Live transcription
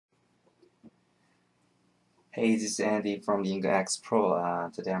Hey, this is Andy from the Ink X Pro.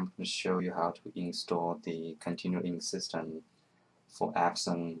 Today I'm going to show you how to install the continuous ink system for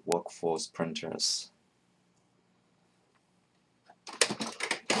Epson workforce printers.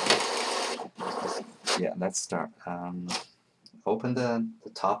 Yeah, let's start. Open the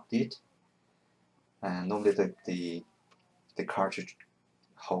top lid, and normally the cartridge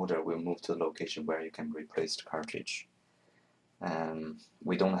holder will move to the location where you can replace the cartridge.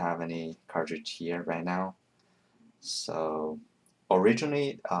 We don't have any cartridge here right now. So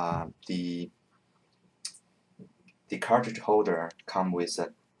originally, the cartridge holder come with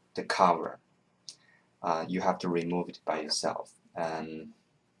the cover. You have to remove it by yourself, and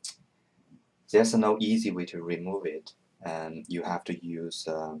there's no easy way to remove it. And you have to use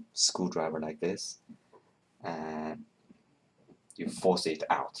a screwdriver like this, and you force it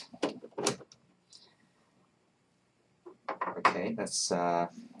out. Okay, let's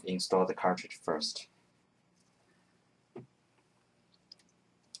install the cartridge first.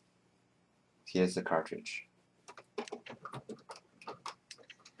 Here's the cartridge.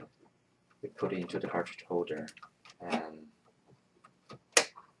 We put it into the cartridge holder, and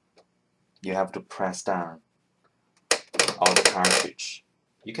you have to press down all the cartridge.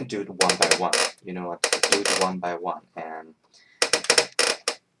 You can do it one by one. You know what? Do it one by one and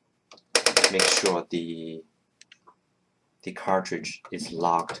make sure the cartridge is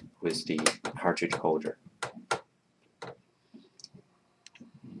locked with the cartridge holder.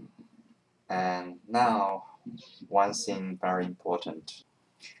 And now, one thing very important.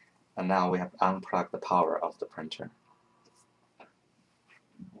 And now we have unplugged the power of the printer.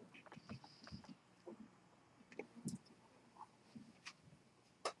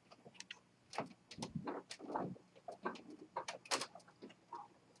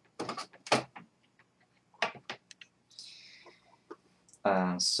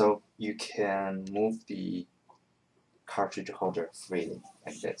 So you can move the cartridge holder freely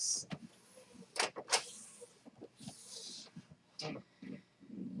like this.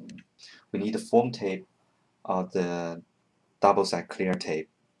 We need the foam tape or the double-side clear tape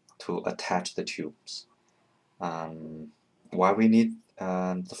to attach the tubes. Why we need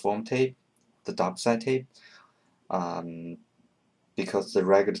the foam tape, the double-side tape? Because the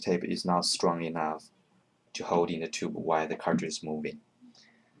regular tape is not strong enough to hold in the tube while the cartridge is moving.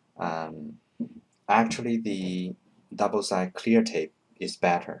 Actually, the double-side clear tape is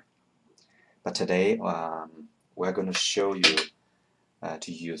better, but today we're going to show you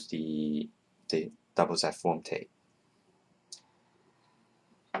to use the double-side foam tape.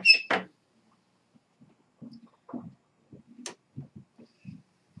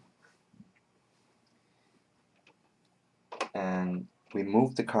 And we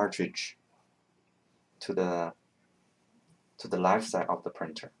move the cartridge to the left side of the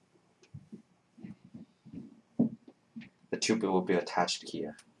printer. The tube will be attached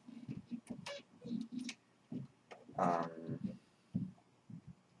here.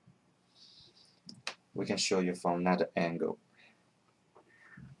 We can show you from another angle.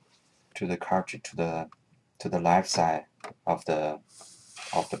 To the cartridge to the left side of the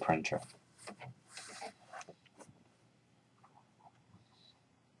printer.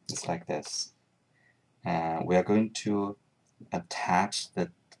 It's like this. And we are going to attach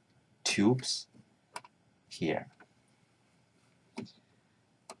the tubes here.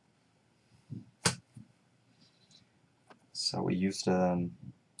 So we use the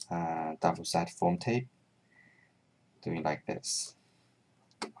double-side foam tape, doing like this.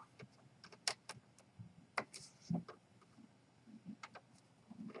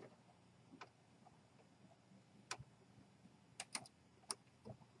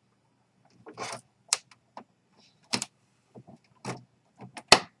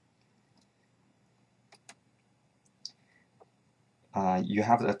 You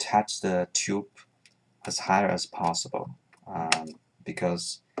have to attach the tube as high as possible,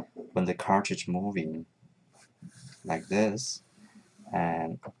 because when the cartridge moving like this,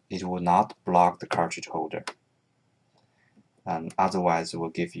 and it will not block the cartridge holder, and otherwise it will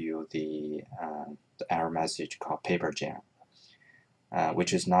give you the error message called paper jam,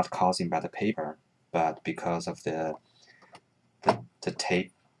 which is not caused by the paper, but because of the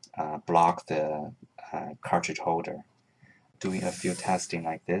tape block the cartridge holder. Doing a few testing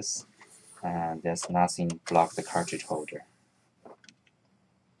like this, and there's nothing block the cartridge holder.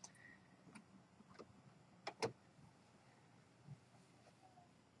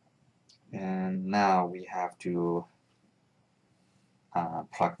 And now we have to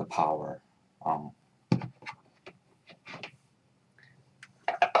plug the power on.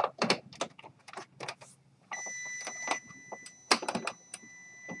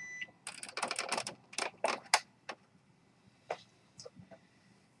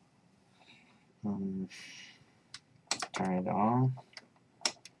 it on.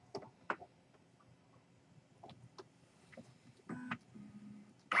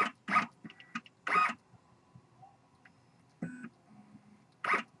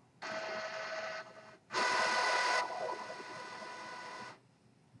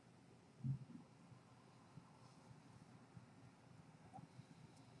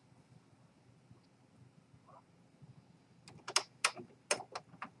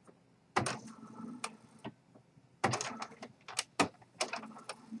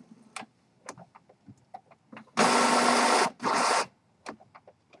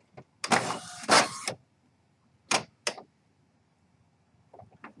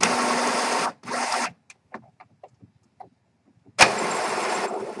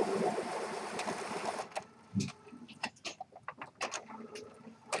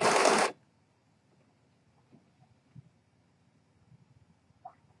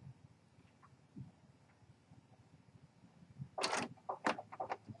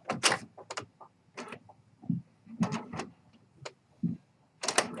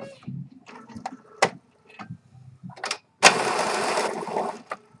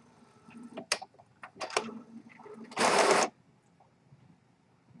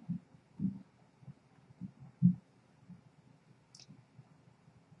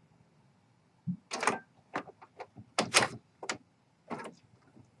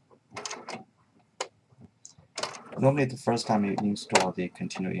 Normally, the first time you install the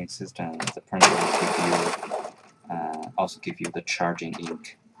continuous ink system, the printer will also give you the charging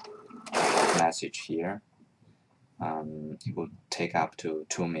ink message here. It will take up to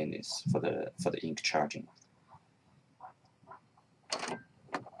 2 minutes for the ink charging.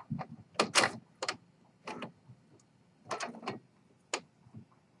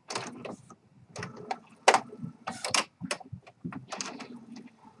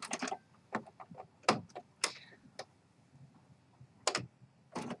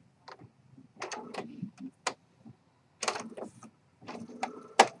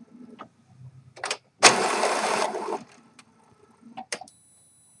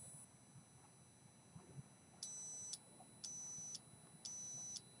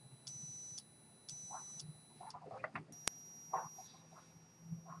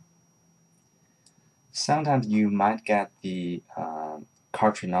 Sometimes you might get the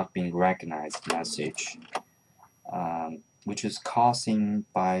cartridge not being recognized message, which is causing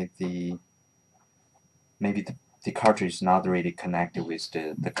by maybe the cartridge is not really connected with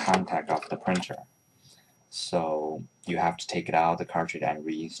the contact of the printer. So you have to take it out of the cartridge and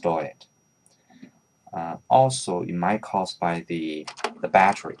reinstall it. Also, it might cause by the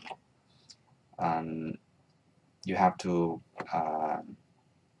battery. You have to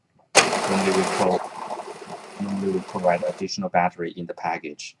normally we provide additional battery in the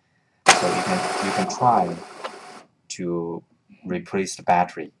package, so you can try to replace the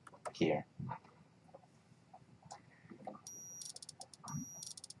battery here.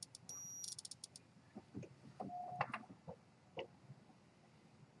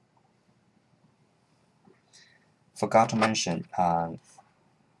 Forgot to mention,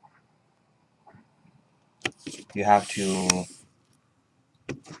 you have to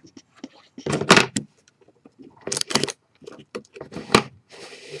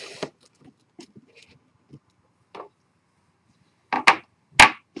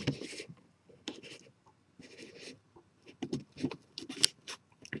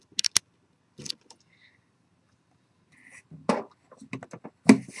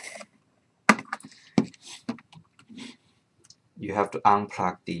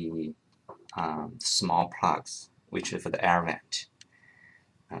unplug the small plugs, which is for the air vent,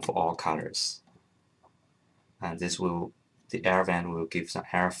 and for all colors. And the air vent will give some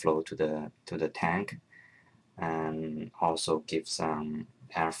airflow to the tank, and also give some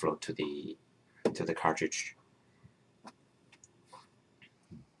airflow to the cartridge.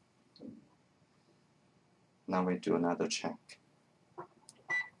 Now we do another check.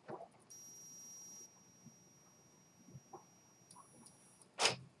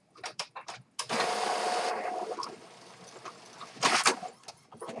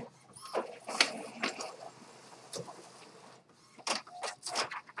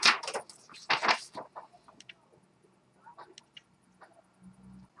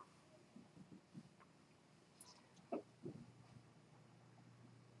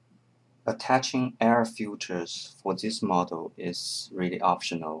 Attaching air filters for this model is really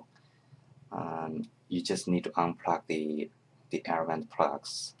optional. You just need to unplug the air vent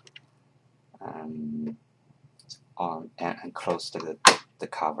plugs and close the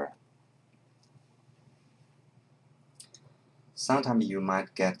cover. Sometimes you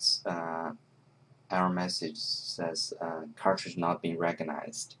might get error message says cartridge not being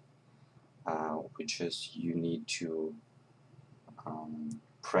recognized, which is you need to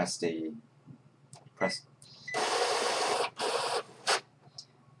press the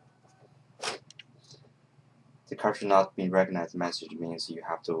cartridge not being recognized message means you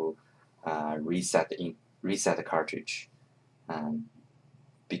have to reset the cartridge,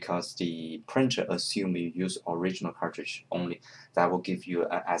 because the printer assumes you use original cartridge only. That will give you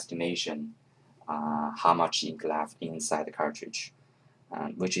an estimation how much ink left inside the cartridge,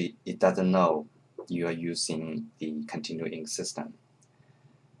 which it doesn't know you are using the continuous ink system.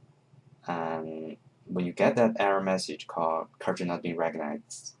 And when you get that error message called cartridge not being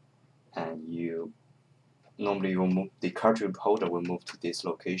recognized, and normally you will move, the cartridge holder will move to this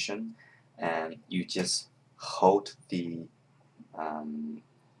location, and you just hold the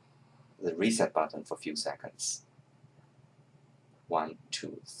reset button for a few seconds. 1,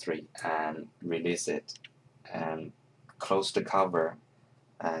 2, 3, and release it, and close the cover,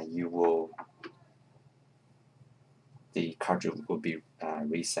 and the cartridge will be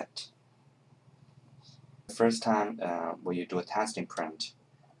reset. The first time when you do a testing print,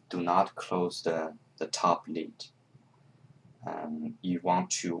 do not close the top lid. You want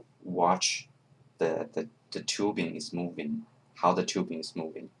to watch the tubing is moving, how the tubing is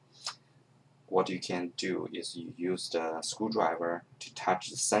moving. What you can do is you use the screwdriver to touch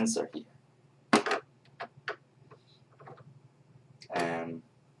the sensor here, and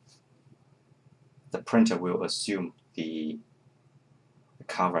the printer will assume the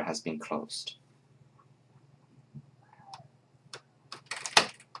cover has been closed.